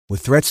With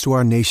threats to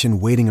our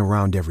nation waiting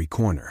around every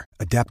corner,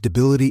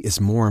 adaptability is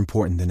more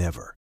important than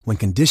ever. When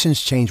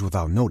conditions change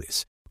without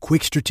notice,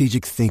 quick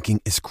strategic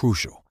thinking is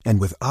crucial.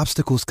 And with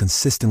obstacles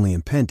consistently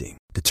impending,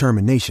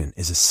 determination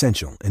is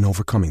essential in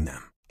overcoming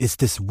them. It's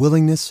this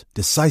willingness,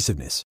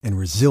 decisiveness, and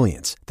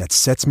resilience that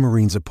sets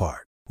Marines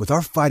apart. With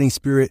our fighting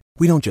spirit,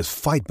 we don't just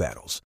fight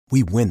battles,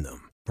 we win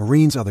them.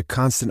 Marines are the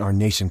constant our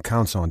nation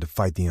counts on to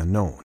fight the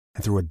unknown.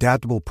 And through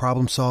adaptable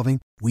problem solving,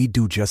 we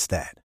do just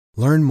that.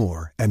 Learn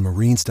more at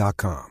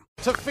marines.com.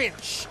 To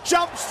Finch,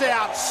 jumps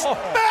out,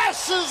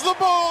 smashes the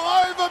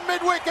ball over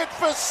mid-wicket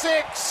for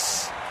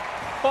 6.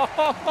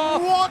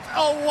 What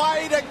a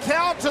way to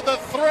counter the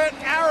threat,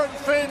 Aaron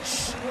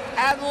Finch,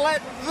 and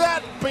let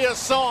that be a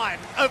sign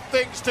of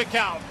things to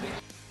come.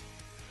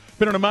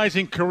 Been an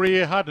amazing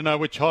career. Hard to know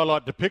which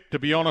highlight to pick, to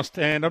be honest.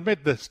 And I've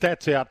read the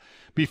stats out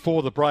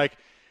before the break.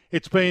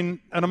 It's been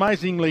an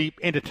amazingly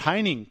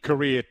entertaining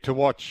career to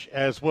watch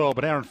as well.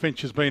 But Aaron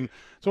Finch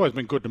it's always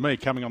been good to me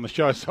coming on the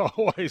show, so I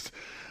always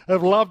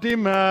have loved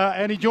him.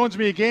 And he joins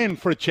me again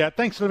for a chat.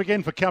 Thanks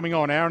again for coming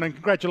on, Aaron, and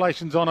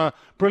congratulations on a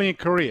brilliant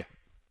career.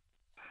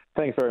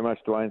 Thanks very much,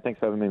 Dwayne. Thanks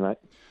for having me, mate.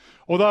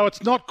 Although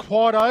it's not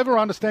quite over,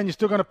 I understand you're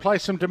still going to play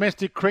some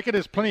domestic cricket.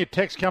 There's plenty of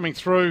text coming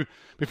through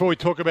before we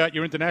talk about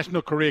your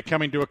international career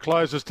coming to a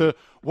close as to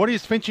what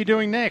is Finchy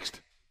doing next?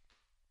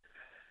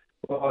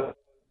 Well,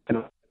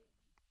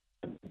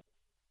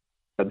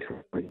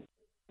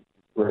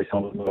 very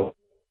solid,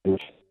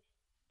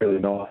 really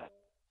nice.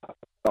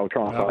 I'll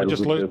try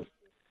and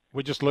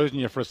we're just losing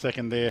you for a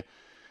second there,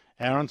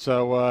 Aaron.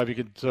 So if you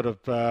could sort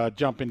of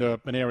jump into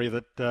an area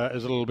that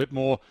is a little bit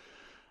more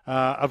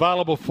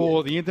available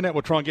for the internet,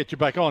 we'll try and get you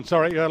back on.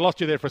 Sorry, I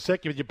lost you there for a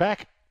sec. Are you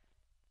back?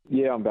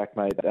 Yeah, I'm back,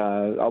 mate.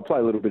 I'll play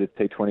a little bit of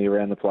T20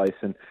 around the place,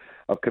 and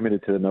I've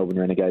committed to the Melbourne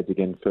Renegades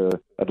again for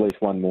at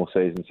least one more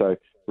season. So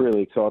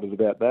really excited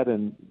about that,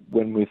 and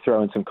when we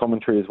throw in some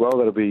commentary as well,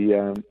 that'll be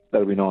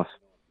nice.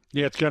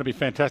 Yeah, it's going to be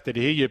fantastic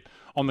to hear you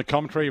on the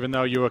commentary, even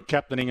though you were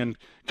captaining and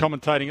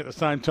commentating at the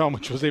same time,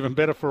 which was even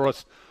better for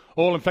us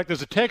all. In fact,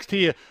 there's a text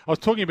here. I was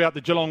talking about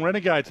the Geelong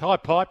Renegades. Hi,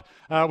 Pipe.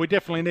 We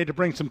definitely need to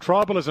bring some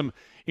tribalism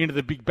into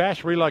the Big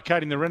Bash.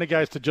 Relocating the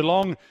Renegades to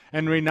Geelong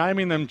and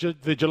renaming them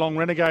the Geelong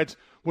Renegades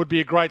would be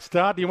a great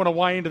start. Do you want to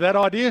weigh into that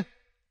idea?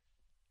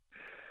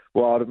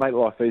 Well, it'd make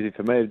life easy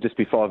for me. It'd just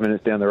be 5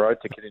 minutes down the road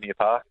to Kardinia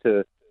Park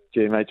to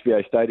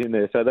GMHBA Stadium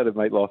there, so that'd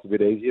make life a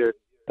bit easier.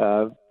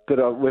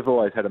 But we've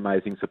always had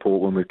amazing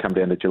support when we've come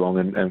down to Geelong,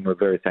 and we're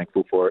very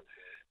thankful for it.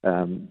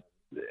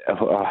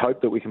 I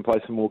hope that we can play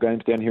some more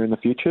games down here in the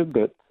future,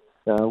 but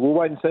we'll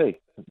wait and see.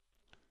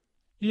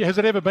 Yeah, has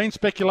it ever been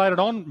speculated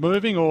on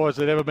moving, or has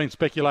it ever been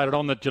speculated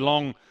on that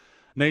Geelong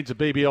needs a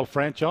BBL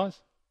franchise?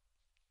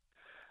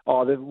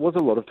 Oh, there was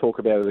a lot of talk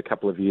about it a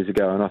couple of years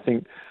ago, and I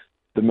think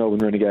the Melbourne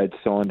Renegades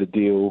signed a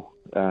deal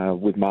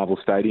with Marvel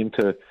Stadium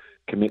to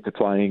commit to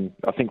playing,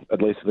 I think,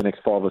 at least for the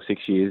next 5 or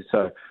 6 years.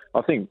 So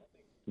I think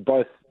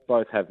both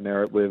have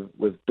merit.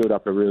 We've built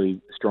up a really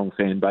strong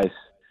fan base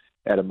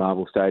out of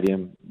Marvel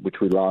Stadium,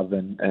 which we love,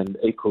 and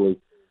equally,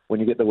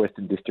 when you get the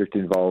Western District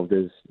involved,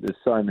 there's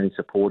so many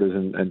supporters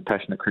and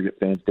passionate cricket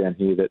fans down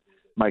here that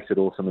makes it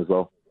awesome as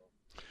well.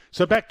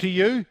 So back to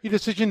you, your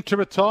decision to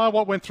retire.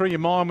 What went through your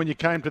mind when you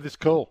came to this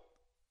call?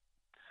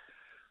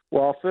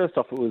 Well, first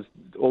off, it was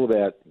all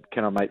about,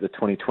 can I make the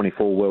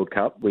 2024 World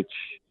Cup, which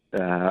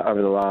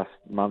over the last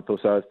month or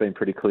so, it's been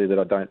pretty clear that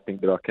I don't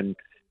think that I can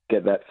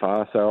get that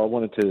far. So I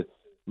wanted to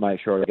make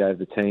sure I gave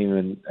the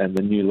team and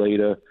the new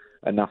leader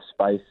enough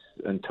space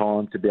and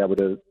time to be able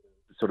to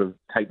sort of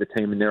take the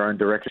team in their own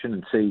direction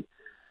and see,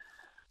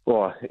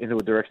 well, into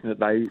a direction that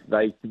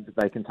they think that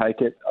they can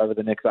take it over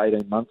the next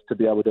 18 months to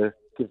be able to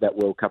give that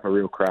World Cup a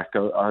real crack.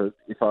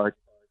 If I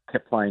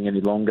kept playing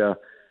any longer,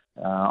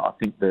 I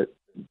think that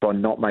by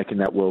not making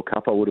that World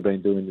Cup, I would have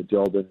been doing the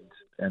job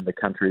and the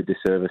country a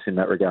disservice in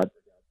that regard.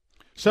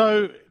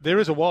 So there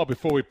is a while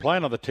before we play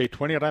another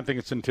T20. I don't think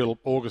it's until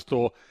August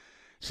or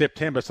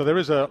September. So there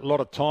is a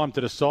lot of time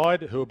to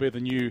decide who will be the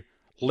new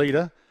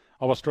leader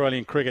of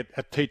Australian cricket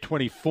at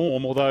T20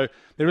 form, although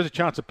there is a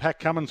chance that Pat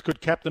Cummins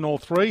could captain all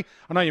three.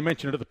 I know you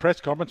mentioned it at the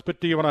press conference, but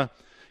do you want to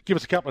give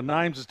us a couple of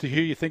names as to who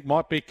you think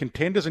might be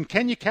contenders? And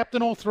can you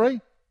captain all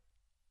three?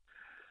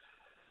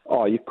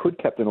 Oh, you could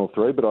captain all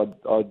three, but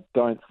I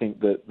don't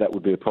think that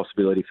would be a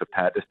possibility for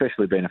Pat,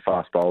 especially being a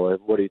fast bowler.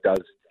 What he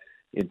does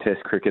in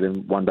Test cricket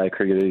and one-day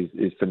cricket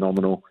is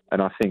phenomenal,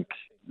 and I think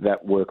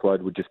that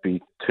workload would just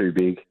be too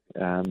big.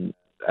 And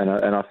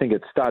I think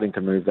it's starting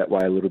to move that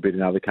way a little bit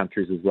in other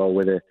countries as well,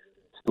 where they're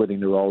splitting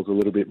the roles a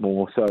little bit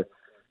more. So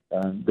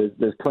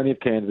there's plenty of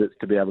candidates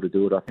to be able to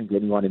do it. I think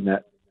anyone in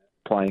that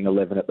playing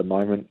 11 at the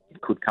moment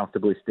could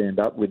comfortably stand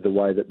up with the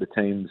way that the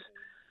team's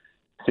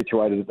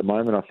situated at the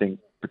moment. I think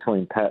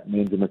between Pat,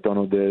 Means and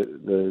McDonald,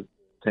 the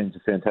team's a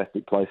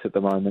fantastic place at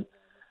the moment.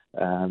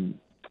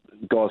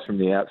 Guys from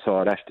the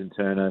outside, Ashton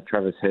Turner,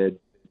 Travis Head,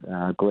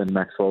 Glenn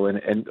Maxwell,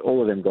 and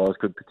all of them guys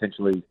could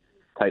potentially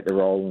take the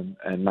role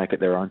and make it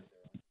their own.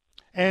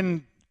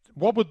 And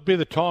what would be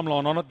the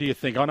timeline on it, do you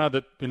think? I know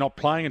that you're not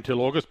playing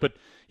until August, but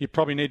you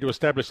probably need to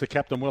establish the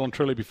captain well and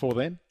truly before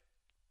then.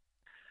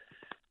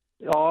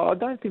 Oh, I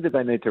don't think that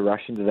they need to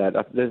rush into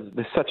that.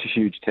 There's such a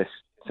huge test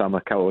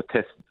summer or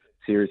test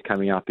series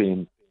coming up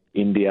in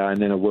India, and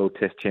then a World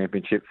Test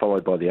Championship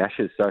followed by the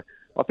Ashes. So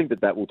I think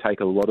that will take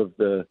a lot of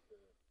the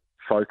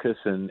focus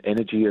and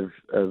energy of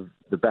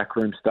the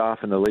backroom staff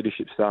and the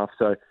leadership staff.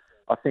 So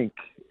I think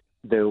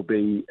there'll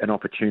be an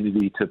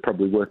opportunity to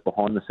probably work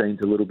behind the scenes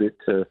a little bit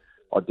to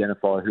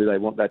identify who they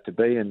want that to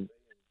be and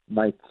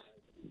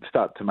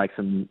start to make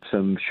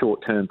some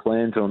short-term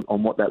plans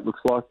on what that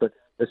looks like. But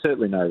there's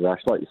certainly no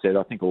rush. Like you said,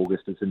 I think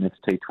August is the next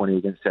T20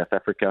 against South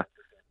Africa,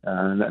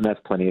 and that's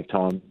plenty of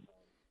time.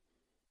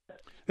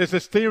 There's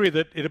this theory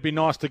that it'd be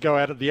nice to go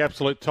out at the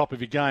absolute top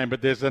of your game,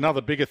 but there's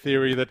another bigger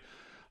theory that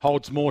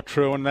holds more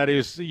true, and that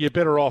is you're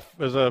better off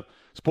as a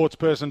sports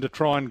person to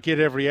try and get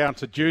every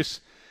ounce of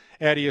juice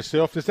out of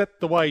yourself. Is that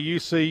the way you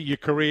see your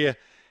career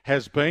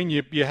has been?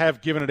 You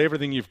have given it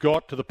everything you've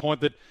got, to the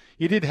point that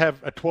you did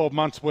have a 12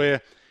 months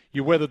where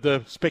you weathered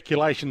the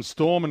speculation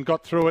storm and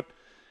got through it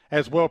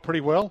as well,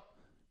 pretty well?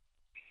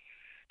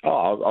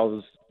 I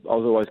was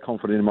always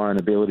confident in my own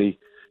ability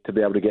to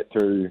be able to get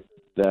through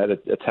that.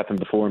 It's happened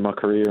before in my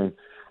career,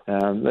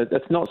 and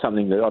that's not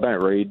something that I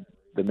don't read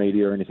the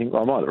media or anything.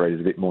 I might read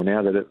it a bit more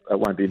now that it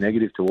won't be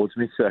negative towards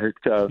me. So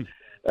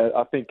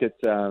I think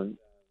I'm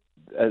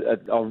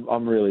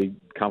really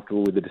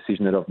comfortable with the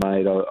decision that I've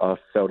made. I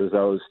felt as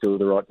though it was still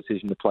the right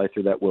decision to play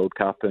through that World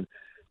Cup, and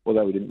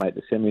although we didn't make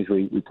the semis,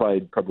 we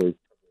played probably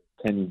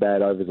 10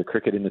 bad overs of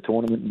cricket in the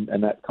tournament,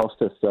 and that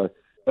cost us. So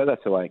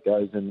that's the way it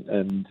goes,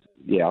 and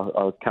yeah,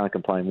 I can't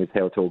complain with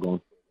how it's all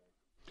gone.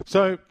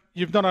 So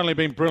you've not only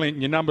been brilliant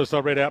in your numbers I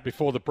read out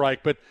before the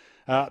break, but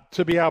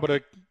to be able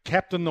to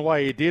captain the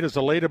way you did as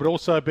a leader, but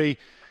also be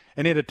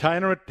an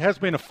entertainer. It has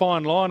been a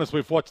fine line as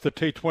we've watched the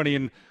T20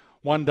 and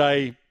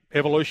one-day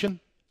evolution.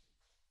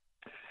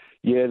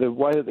 Yeah, the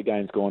way that the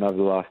game's gone over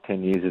the last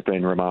 10 years has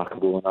been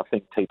remarkable, and I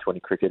think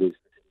T20 cricket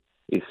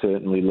is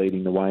certainly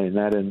leading the way in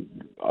that.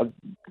 And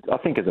I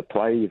think as a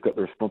player, you've got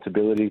the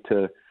responsibility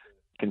to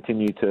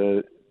continue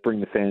to bring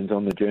the fans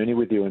on the journey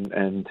with you,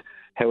 and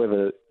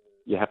however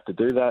you have to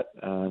do that.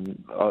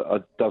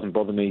 It doesn't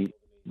bother me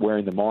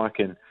wearing the mic,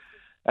 and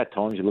at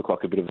times you look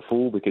like a bit of a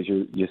fool because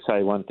you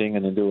say one thing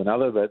and then do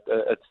another, but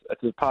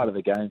it's a part of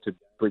the game to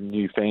bring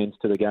new fans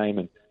to the game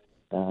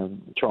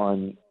and try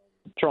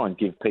and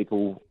give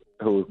people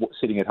who are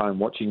sitting at home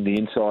watching the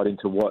insight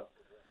into what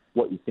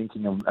you're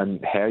thinking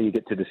and how you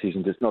get to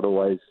decisions. It's not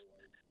always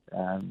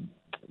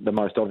the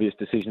most obvious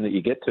decision that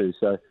you get to.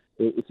 So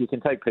if you can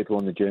take people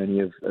on the journey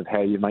of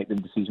how you make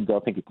them decisions, I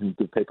think it can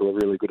give people a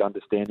really good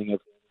understanding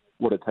of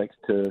what it takes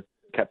to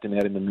captain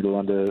out in the middle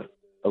under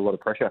a lot of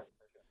pressure.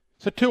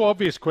 So two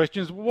obvious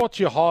questions. What's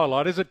your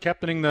highlight? Is it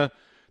captaining the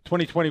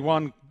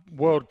 2021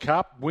 World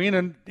Cup win?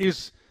 And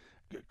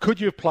should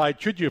you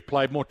have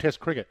played more Test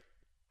cricket?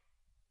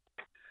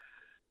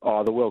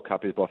 Oh, the World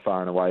Cup is by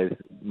far and away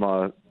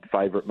my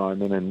favourite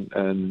moment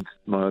and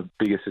my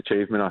biggest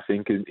achievement, I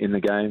think, in the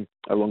game,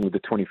 along with the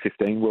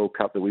 2015 World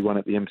Cup that we won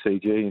at the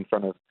MCG in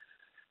front of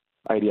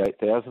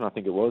 88,000, I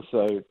think it was.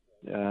 So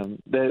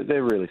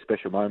they're really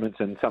special moments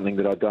and something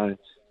that I don't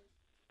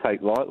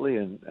take lightly,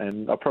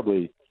 and I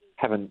probably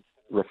haven't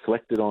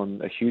reflected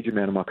on a huge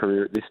amount of my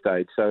career at this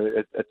stage. So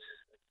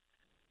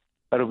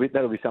that'll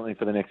be something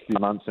for the next few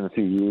months and a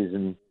few years,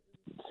 and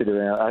sit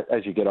around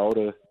as you get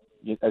older.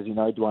 As you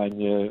know, Dwayne,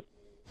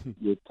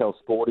 you tell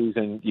sporties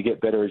and you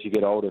get better as you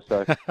get older.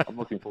 So I'm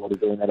looking forward to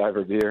doing that over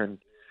a beer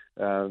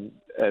and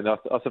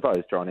I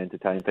suppose try and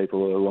entertain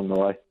people along the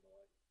way.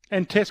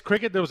 And Test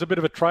cricket, there was a bit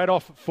of a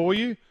trade-off for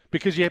you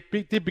because you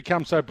did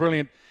become so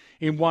brilliant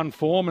in one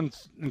form, and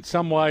in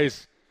some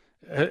ways,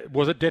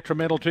 was it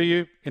detrimental to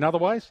you in other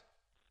ways?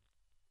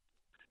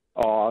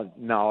 Oh,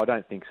 no, I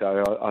don't think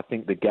so. I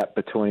think the gap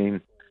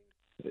between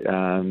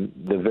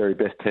the very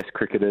best Test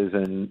cricketers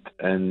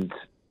and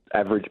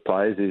average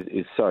players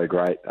is so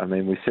great. I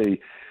mean, we see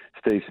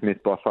Steve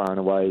Smith by far and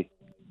away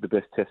the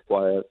best Test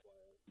player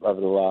over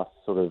the last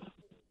sort of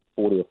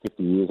 40 or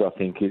 50 years, I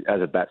think,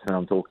 as a batsman.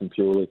 I'm talking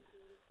purely.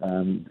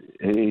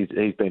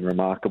 He's been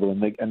remarkable,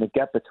 and the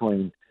gap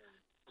between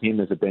him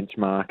as a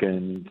benchmark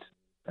and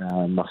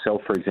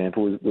myself, for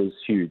example, was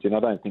huge. And I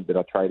don't think that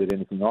I traded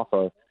anything off.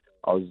 I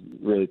was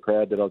really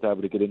proud that I was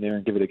able to get in there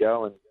and give it a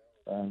go,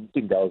 and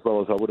didn't go as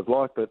well as I would have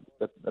liked, but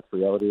that's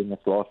reality and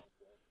that's life.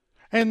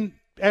 And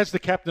as the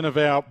captain of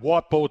our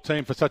white ball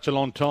team for such a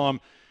long time,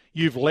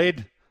 you've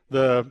led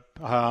the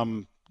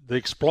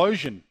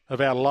explosion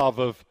of our love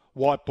of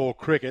white ball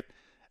cricket.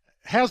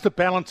 How's the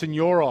balance in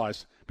your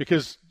eyes?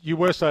 Because you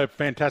were so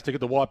fantastic at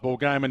the white ball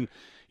game and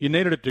you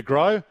needed it to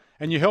grow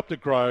and you helped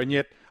it grow, and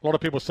yet a lot of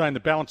people are saying the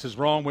balance is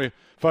wrong. We're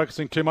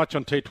focusing too much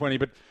on T20,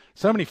 but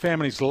so many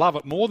families love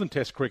it more than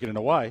Test cricket in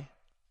a way.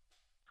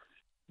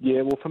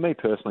 Yeah, well, for me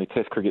personally,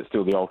 Test cricket's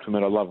still the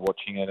ultimate. I love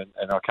watching it,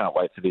 and I can't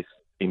wait for this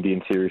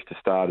Indian series to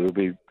start. It'll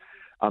be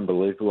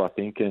unbelievable, I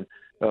think. And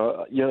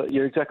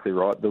you're exactly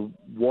right. The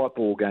white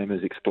ball game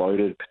has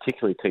exploded,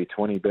 particularly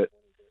T20, but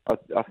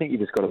I think you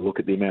just got to look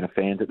at the amount of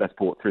fans that's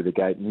brought through the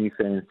gate, new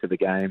fans to the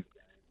game,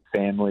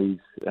 families.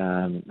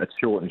 It's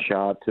short and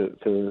sharp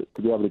to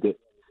be able to get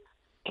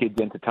kids'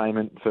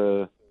 entertainment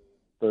for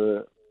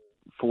 $40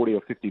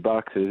 or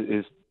 $50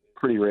 is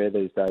pretty rare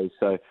these days.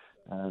 So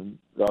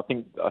I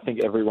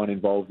think everyone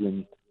involved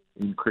in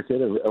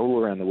cricket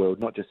all around the world,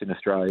 not just in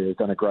Australia, has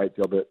done a great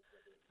job at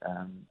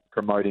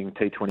promoting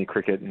T20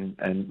 cricket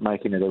and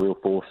making it a real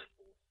force.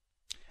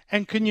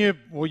 And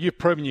you've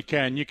proven you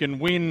can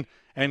win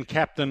and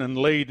captain and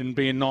lead and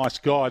be a nice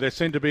guy. There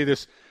seemed to be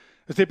has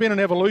there been an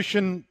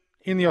evolution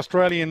in the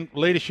Australian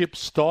leadership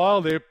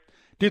style? There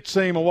did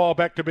seem a while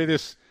back to be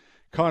this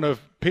kind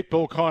of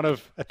pitbull kind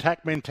of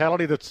attack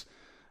mentality that's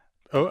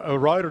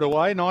eroded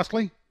away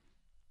nicely.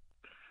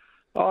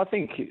 I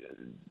think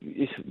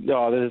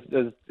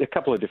there's a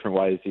couple of different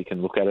ways you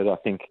can look at it. I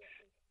think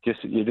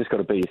you just got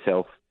to be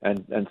yourself,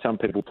 and some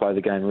people play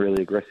the game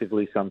really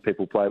aggressively. Some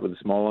people play it with a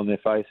smile on their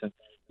face, and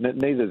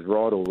neither's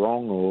right or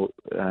wrong. Or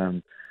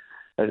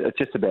it's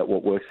just about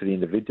what works for the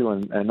individual.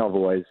 And I've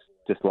always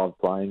just loved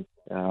playing.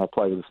 I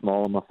play with a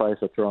smile on my face.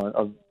 I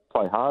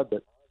play hard,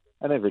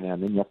 and every now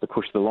and then you have to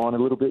push the line a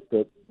little bit.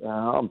 But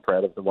I'm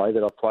proud of the way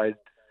that I've played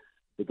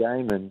the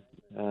game, and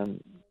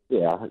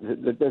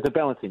there's a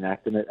balancing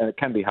act, and it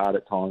can be hard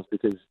at times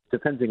because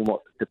depends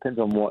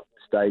on what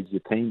stage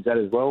your team's at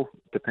as well.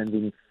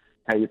 Depending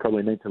how you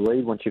probably need to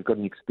lead. Once you've got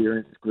an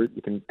experienced group,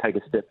 you can take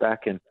a step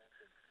back and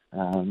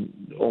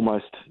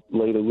almost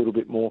lead a little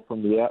bit more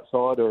from the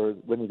outside. Or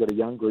when you've got a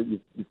young group,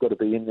 you've got to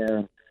be in there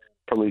and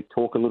probably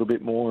talk a little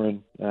bit more.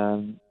 And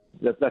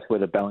that's where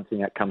the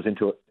balancing act comes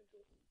into it.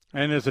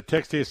 And there's a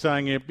text here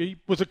saying,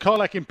 was it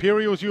Colac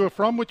Imperials you were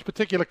from? Which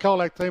particular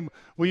Colac team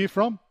were you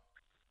from?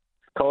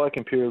 Colac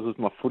Imperials was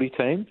my footy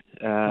team.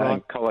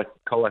 Right.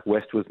 Colac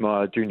West was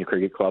my junior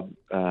cricket club,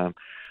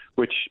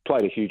 which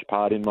played a huge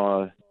part in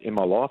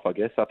my life, I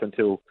guess, up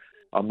until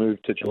I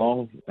moved to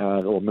Geelong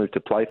or moved to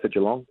play for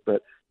Geelong.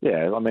 But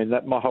yeah, I mean,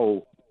 my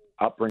whole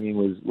upbringing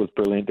was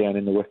brilliant down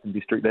in the Western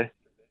District there.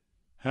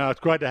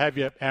 It's great to have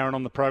you, Aaron,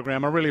 on the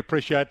program. I really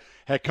appreciate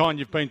how kind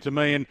you've been to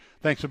me, and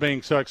thanks for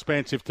being so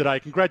expansive today.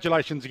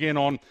 Congratulations again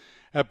on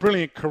a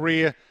brilliant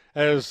career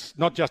as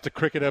not just a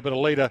cricketer but a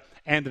leader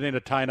and an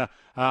entertainer.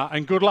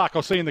 And good luck.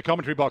 I'll see you in the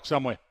commentary box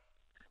somewhere.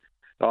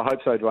 I hope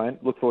so, Dwayne.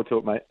 Look forward to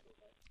it, mate.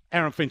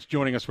 Aaron Finch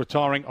joining us,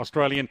 retiring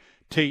Australian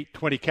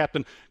T20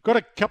 captain. Got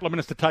a couple of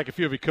minutes to take a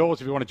few of your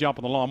calls if you want to jump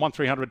on the line.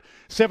 1300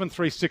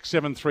 736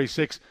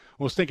 736.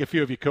 We'll stick a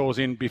few of your calls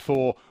in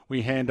before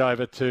we hand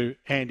over to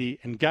Andy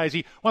and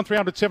Gazy.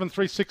 1300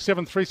 736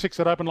 736.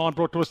 That open line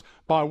brought to us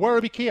by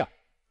Werribee Kia.